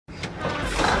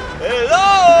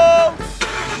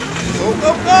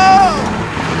go,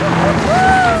 go!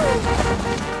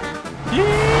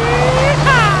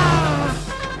 Yeehaw!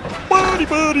 Buddy,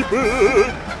 buddy,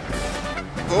 buddy!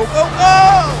 Go, go, go!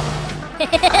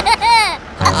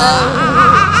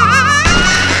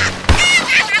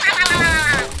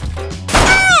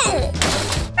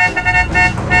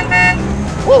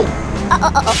 Whoa!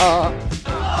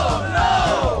 Oh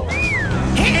no!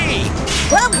 Hey!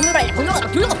 Let's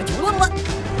go!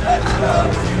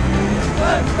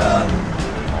 Let's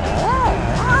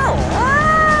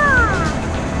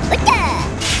go!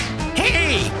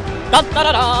 Hey! Dum da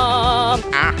da dum!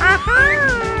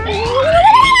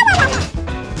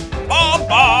 Bom,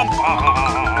 bom,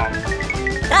 bom!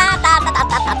 Da da da da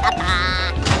da da da!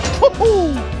 Woohoo!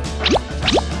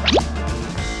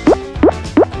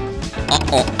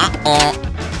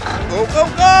 Go, go,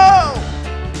 go!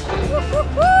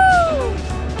 Woohoo!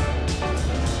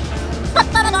 Da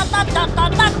da da da da da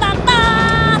da da da!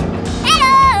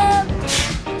 Hello!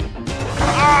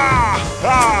 Ah!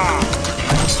 Ah!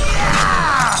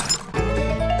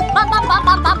 Bum bum bum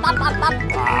bum bum bum bum bum!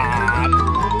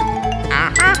 Na na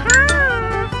na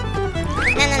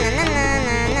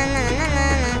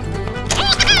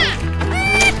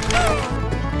na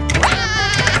na na na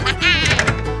na na na.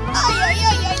 Ay ay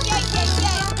ay ay ay ay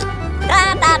ay. Da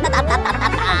da da da da da da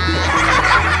da.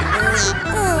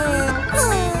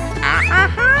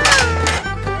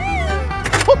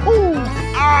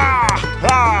 Ah!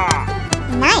 Ah!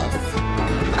 Nice.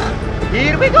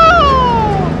 Here we go!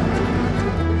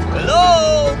 Hello!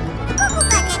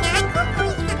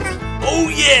 Oh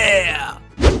yeah!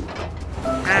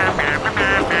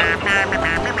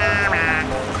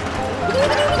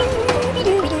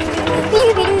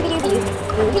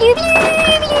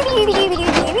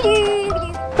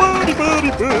 Buddy, buddy,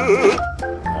 buddy!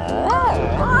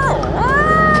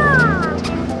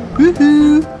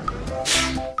 Woohoo!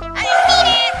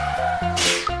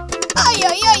 Ay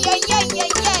ay ay ay ay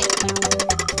ay ay.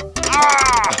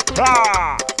 Ah!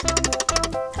 Ah!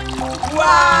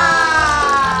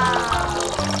 Wow!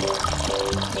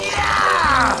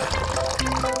 Yeah!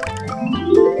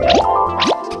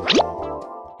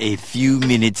 A few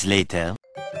minutes later.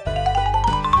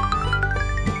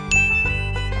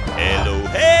 Hello,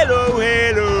 hello,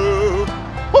 hello!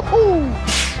 Woohoo!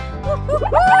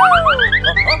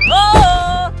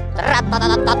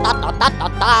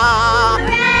 Ra-ta-ta-ta-ta-ta-ta-ta-ta.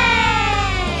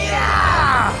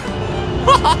 Yeah!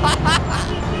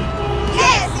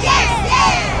 Yes, yes,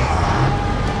 yes!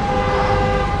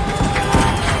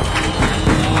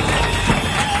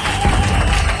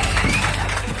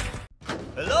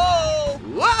 Hello!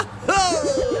 Woohoo!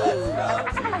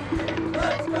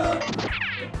 Let's go!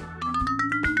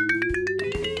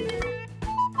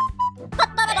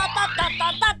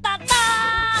 Ta-ta-ta-ta-ta-ta-ta-ta.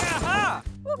 Aha!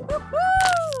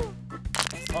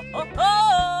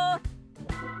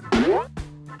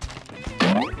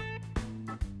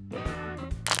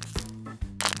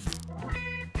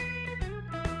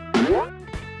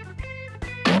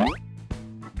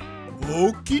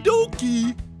 Okie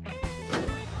dokie!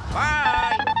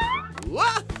 Bye!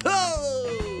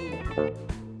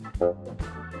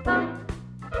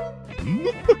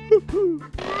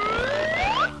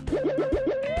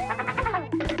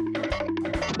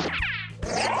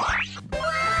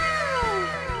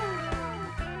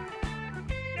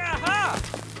 Aha!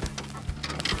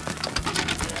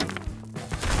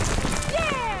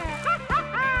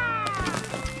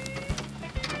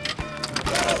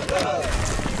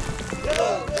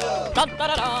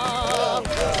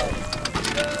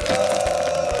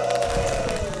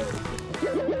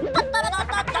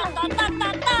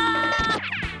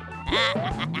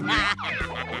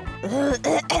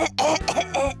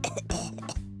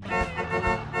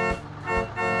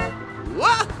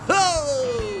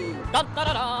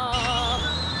 Da-da-da-da.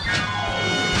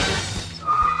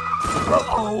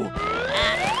 Uh-oh!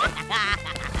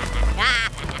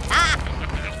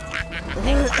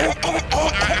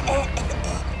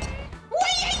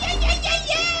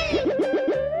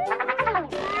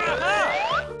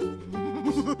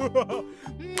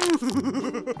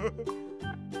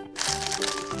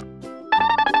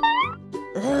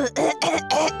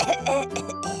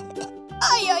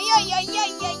 Ay, ay, ay, ay,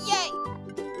 ay, ay, ay.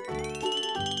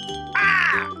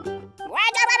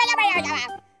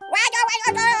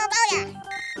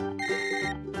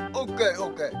 Okay,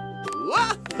 okay.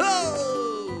 Wahoo!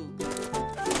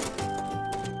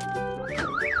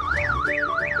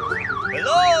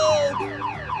 Hello?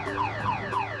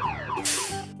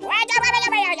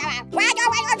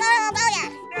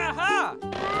 Aha!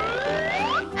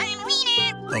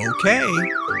 Okay.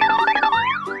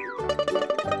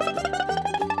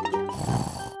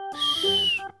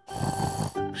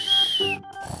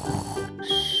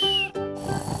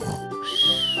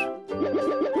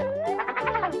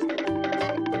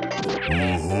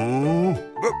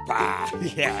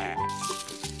 Yeah.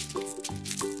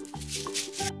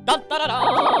 Dun, dun, dun,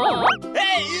 dun.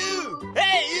 Hey, you!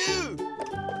 Hey, you!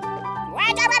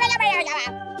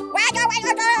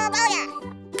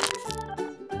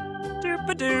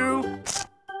 Doop-a-doo.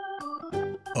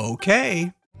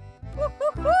 Okay. Ho, ho,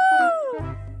 ho.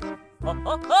 Ho,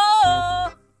 ho, ho.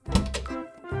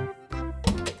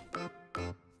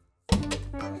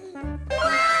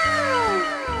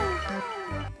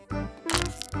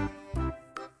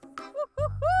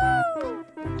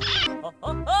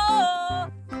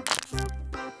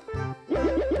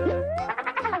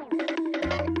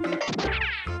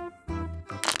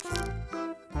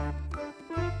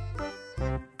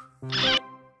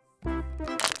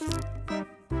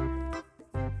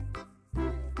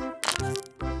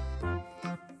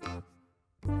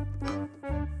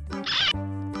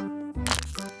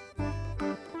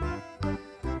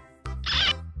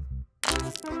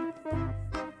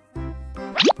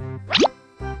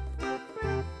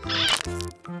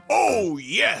 Oh,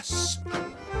 yes!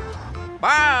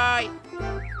 Bye.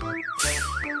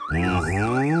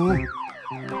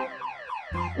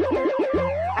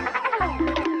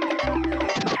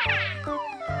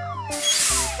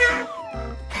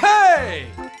 Hey!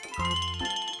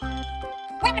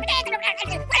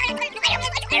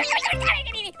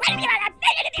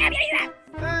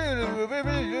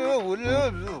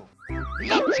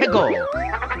 Let's go.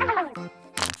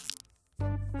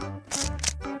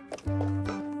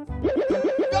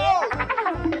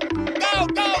 Go,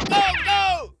 go, go, go!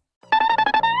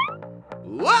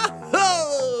 Whoa!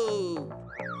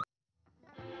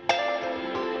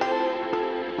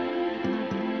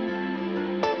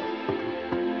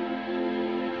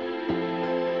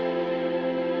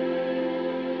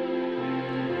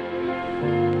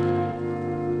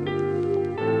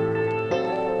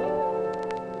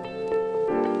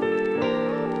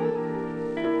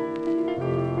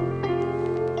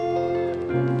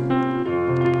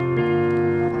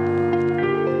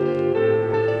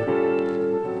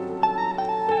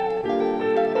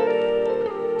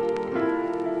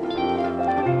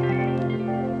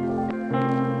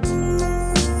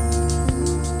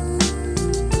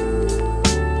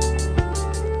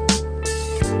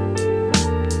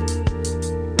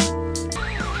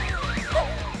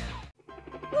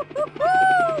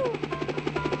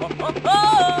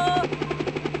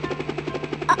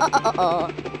 Aha!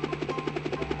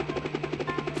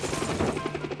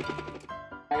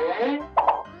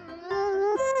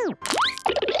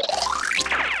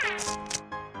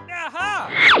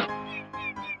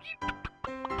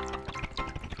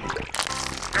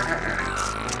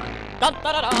 Dun,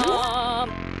 dun,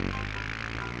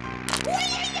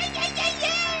 dun,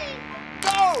 dun.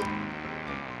 Go!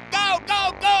 Go, go,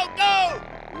 go, go!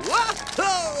 Whoa!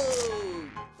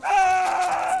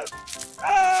 Ah!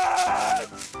 Ah!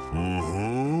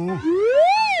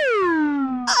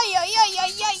 Ay, ay, ay,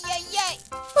 ay, ay, ay, ay.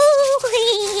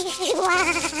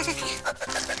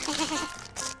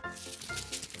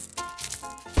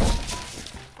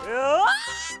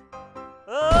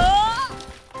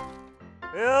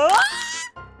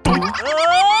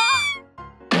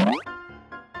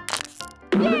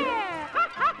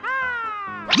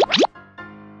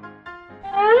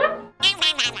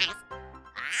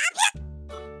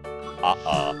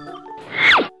 Aha!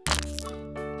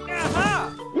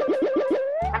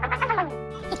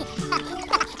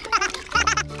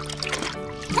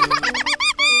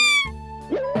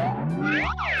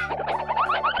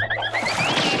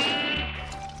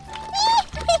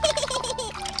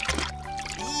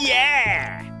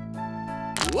 Yeah!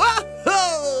 Whoa!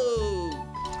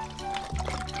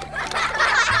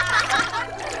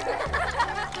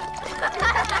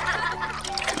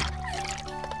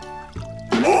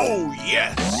 Oh,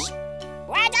 yes!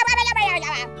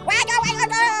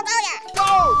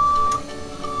 Go!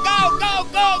 Go, go,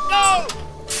 go, go!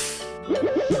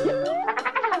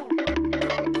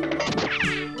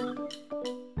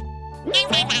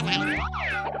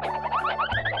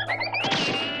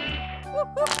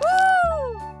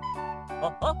 Ho,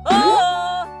 ho, ho.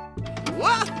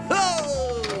 Whoa!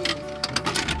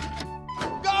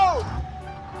 Go!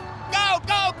 Go,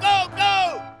 go, go, go!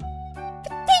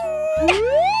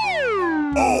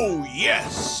 Oh,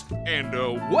 yes! And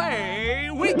away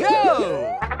we go!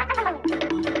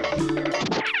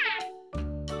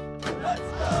 Let's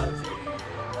go, team!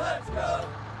 Let's go!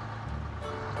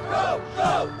 Go,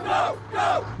 go, go, go,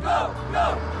 go, go,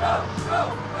 go, go,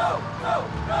 go, go,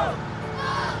 go!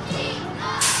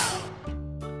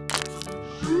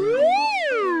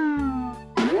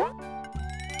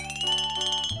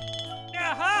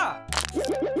 Aha!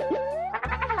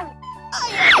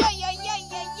 Ay, ay, ay, ay, ay,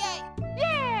 ay, ay.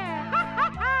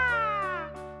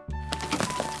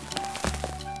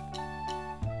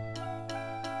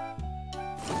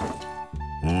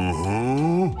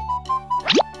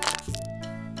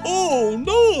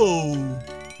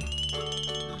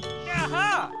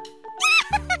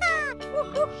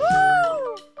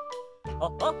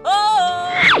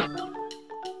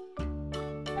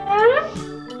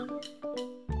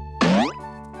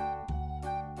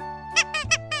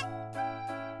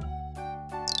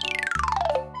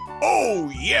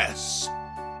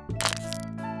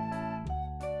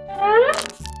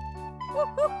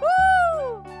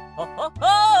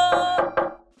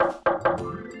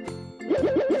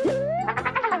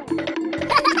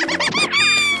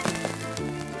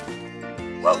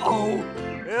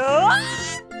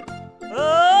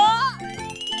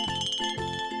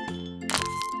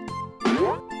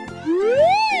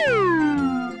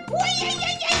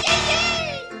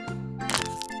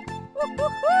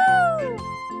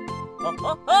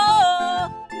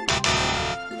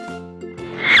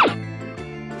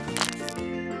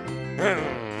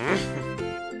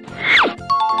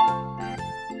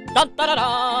 Dun, da, da,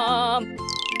 dum.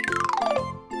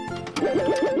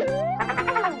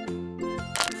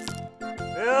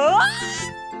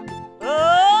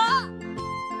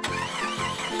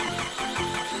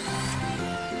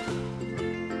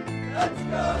 Let's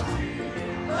go,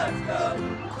 team! Let's go!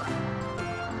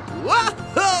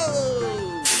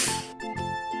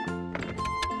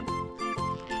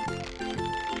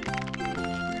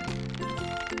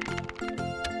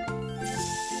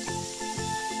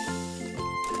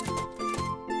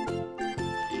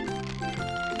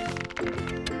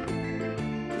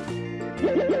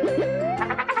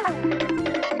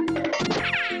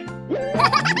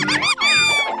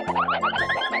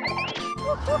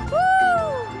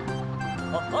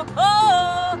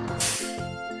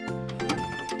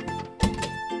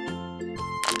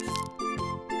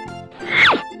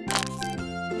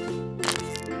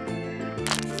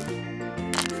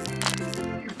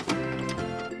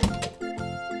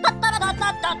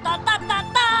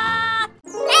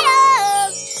 Whoa!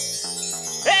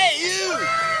 Hey, you!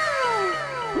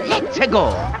 Let's go!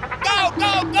 Go,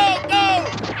 go, go, go!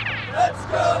 Let's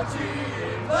go,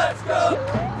 team! Let's go!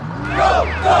 Go,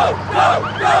 go, go,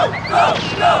 go, go,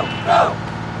 go, go!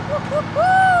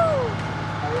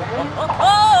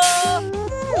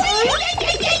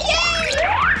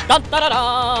 Dun, da, da,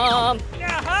 dum.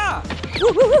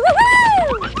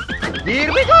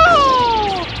 Here we go!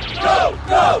 Go,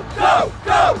 go, go,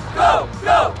 go, go,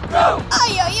 go, go!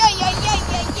 Ay, ay, ay, ay, ay,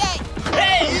 ay, ay.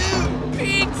 Hey, you!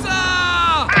 Pizza!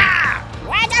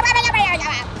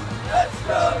 Let's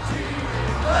go, team!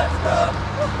 Let's go!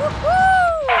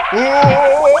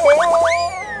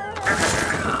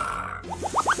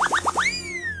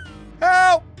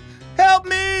 Help! Help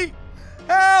me!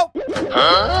 Help!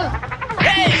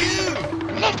 Hey, you!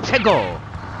 Let's go!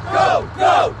 Go,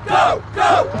 go, go,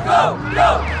 go, go, go,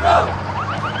 go!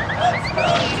 Let's go,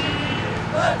 team!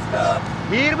 Let's go!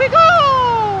 Here we go!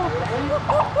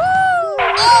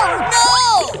 Oh no!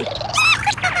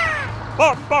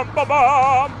 Bum, bum, bum,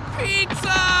 bum!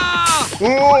 Pizza! Oh!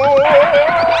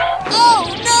 Oh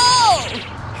no!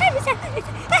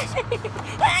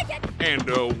 And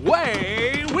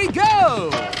away we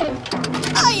go!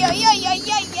 Ay, ay, ay, ay,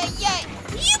 ay, ay, ay.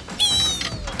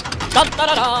 Yippee! Dun, da,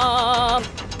 da, dum.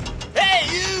 Hey,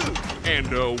 you!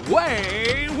 And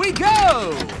away we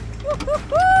go! Go, go,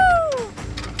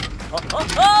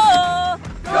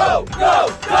 go,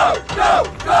 go,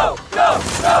 go, go,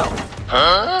 go!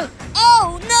 Huh?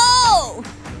 Oh no!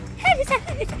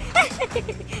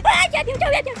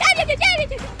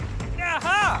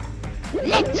 Aha!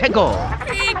 Let's go!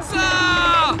 Pizza!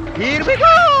 Here we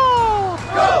go!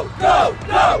 Go, go,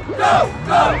 go, go,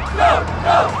 go, go,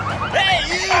 go! Hey,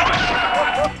 you!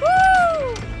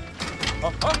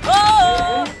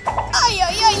 Ay,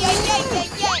 ay, ay, ay, ay, ay,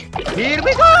 ay. Here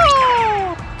we go!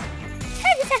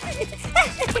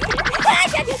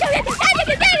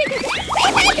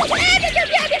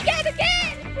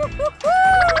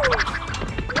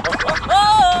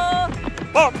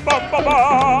 Bum, bum, bum,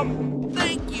 bum!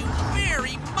 Thank you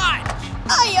very much.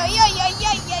 Ay, ay, ay, ay,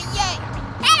 ay, ay, ay.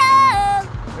 Hello.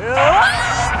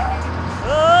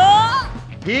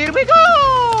 Here we go!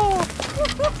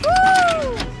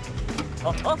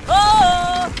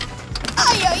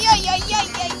 Ay, ay, ay, ay, ay,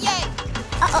 ay, ay.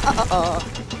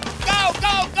 Go,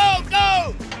 go, go, go!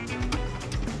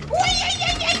 Uy, ay,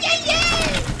 ay, ay, ay, ay.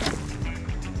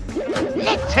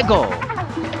 Let's go!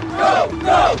 Go,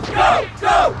 go, go,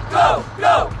 go, go,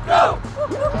 go, go!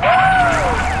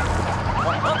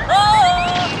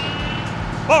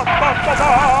 Bum, bum, bum,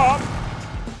 bum!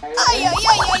 Ay, ay,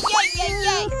 ay, ay, ay, ay,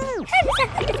 ay.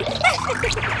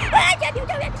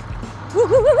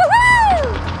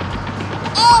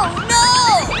 Oh no!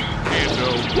 And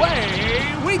away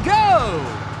we go!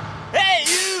 Hey,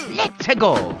 you! Let's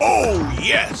go! Oh,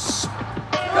 yes!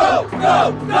 Go,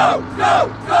 go, go, go,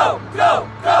 go, go,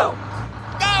 go!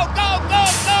 Go, go, go,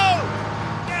 go!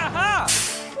 Aha!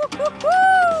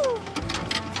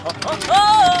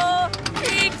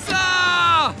 Pizza!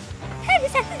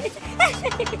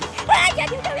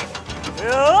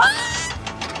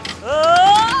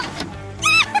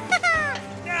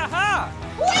 Aha!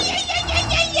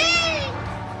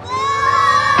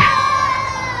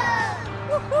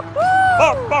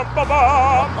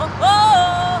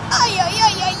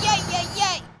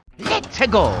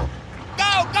 go.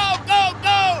 Go, go, go,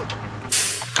 go!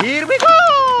 Here we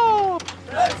go.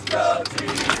 Let's go,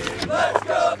 team! Let's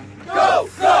go! Go,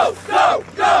 go, go,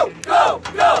 go, go,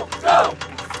 go, go!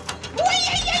 Ay,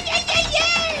 ay,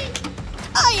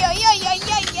 ay, ay,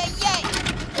 ay, ay, ay.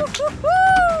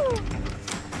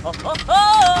 Ho, ho, ho.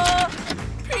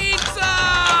 Pizza!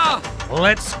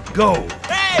 Let's go.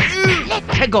 Hey, you!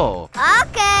 Let's go.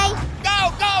 Okay.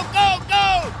 Go, go, go, go!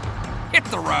 Hit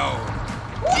the road.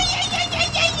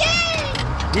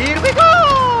 Here we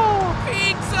go.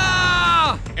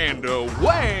 Pizza! And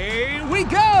away we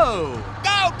go!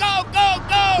 Go, go, go,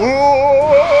 go! Oh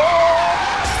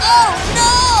no!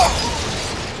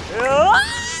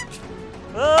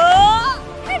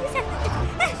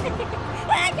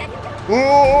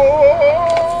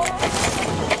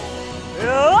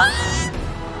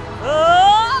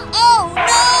 Oh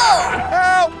no!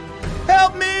 Help!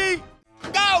 Help me!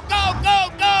 Go, go, go,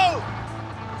 go!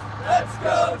 Let's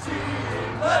go,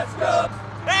 team! Let's go!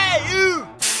 Hey, you!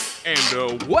 And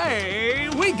away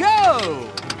we go!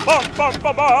 Bum, bum,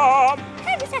 bum, bum!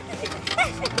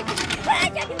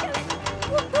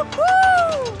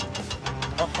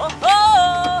 Ho, ho, ho.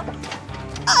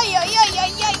 Ay, ay, ay,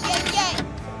 ay, ay, ay, ay.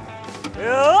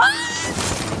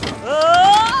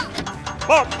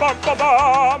 Bum, bum, bum,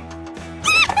 bum!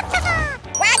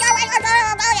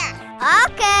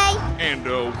 Okay. And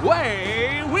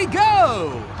away we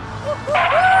go!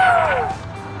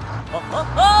 Ho, ho,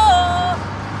 ho.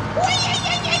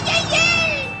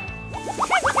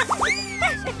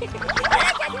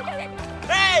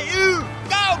 Hey, you!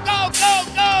 Go, go, go,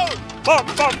 go! Bum,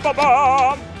 bum, bum,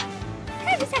 bum!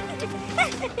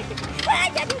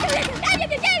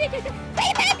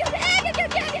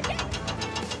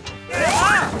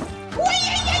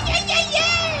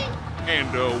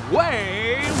 And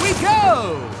away we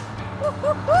go! Ho,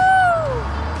 ho, ho.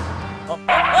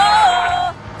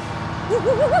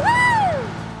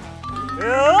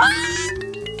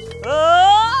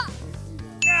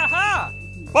 Aha!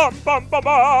 Bum, bum, bum,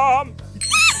 bum!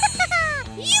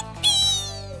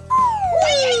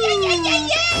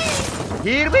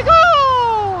 Here we go.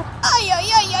 Ay,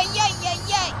 ay, ay, ay, ay,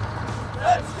 ay, ay.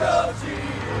 Let's go,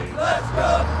 team! Let's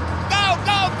go! Go,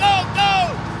 go, go, go!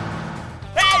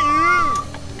 Hey, you!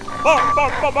 Bum,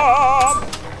 bum, bum, bum!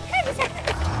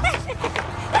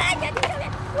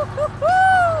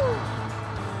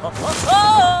 Ho, ho, ho.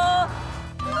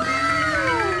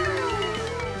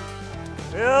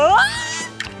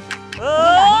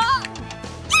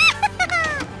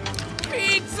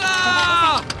 Pizza!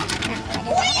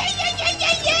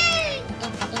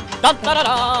 Dum, da, da,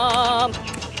 dum.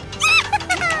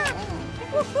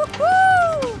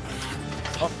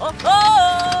 Ho, ho, ho.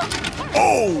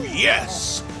 Oh,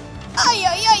 yes! Ay,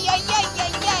 ay, ay, ay, ay,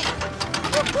 ay, ay.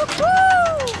 Ho, ho, ho.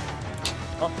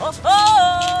 Bum,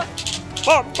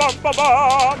 bum, bum,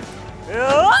 bum!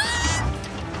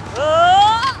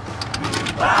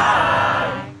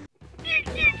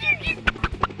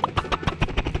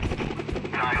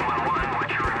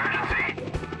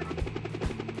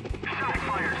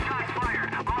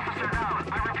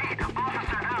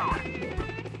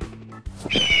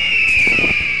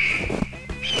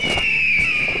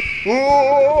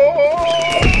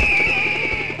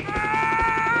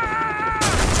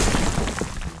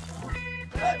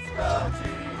 Let's go,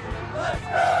 team! Let's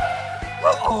go!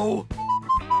 Uh-oh!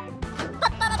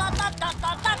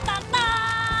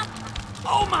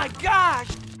 Oh my gosh!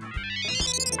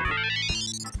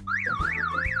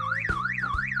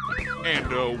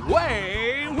 And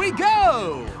away we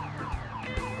go!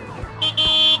 Ay,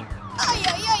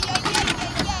 ay, ay, ay, ay,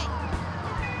 ay, ay.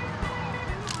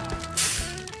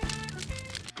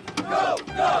 Go,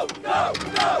 go, go,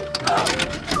 go, go!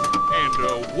 And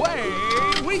away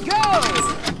we go!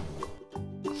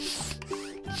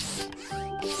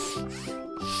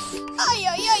 Ay,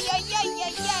 ay, ay, ay, ay,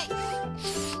 ay, ay.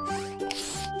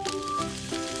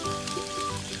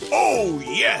 Oh,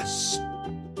 yes!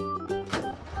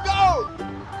 Go!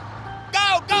 Go,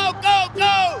 go, go,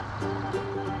 go!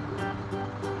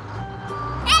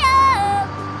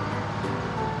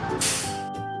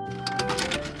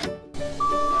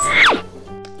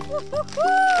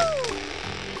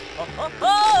 Ho, ho,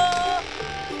 ho.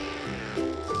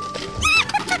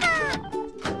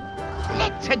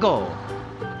 Let's go.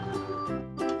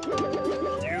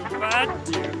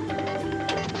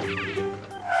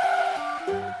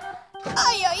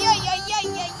 Ay, ay, ay, ay, ay,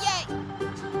 ay, ay.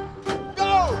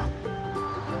 Go!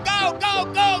 Go, go,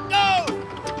 go, go!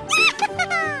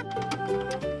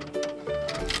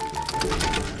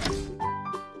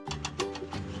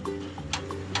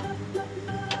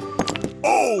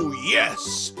 Oh,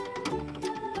 yes!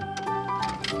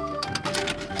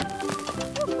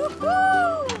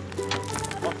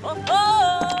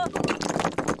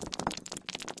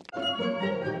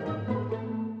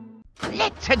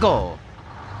 Let's go.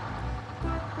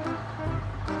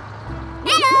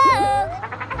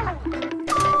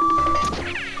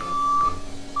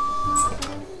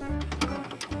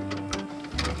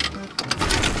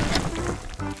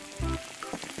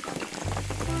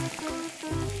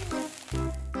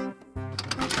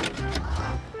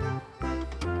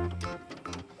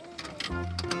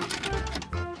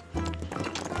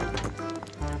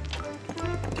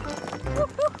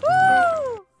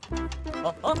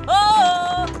 Ho, ho,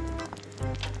 ho!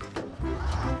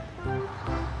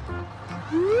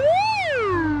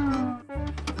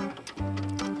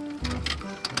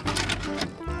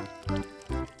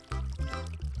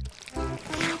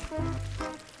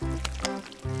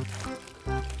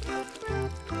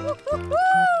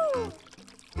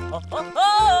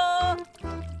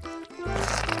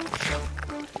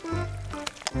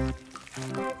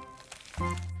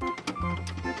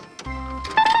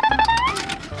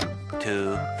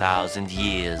 2,000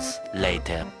 years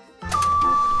later.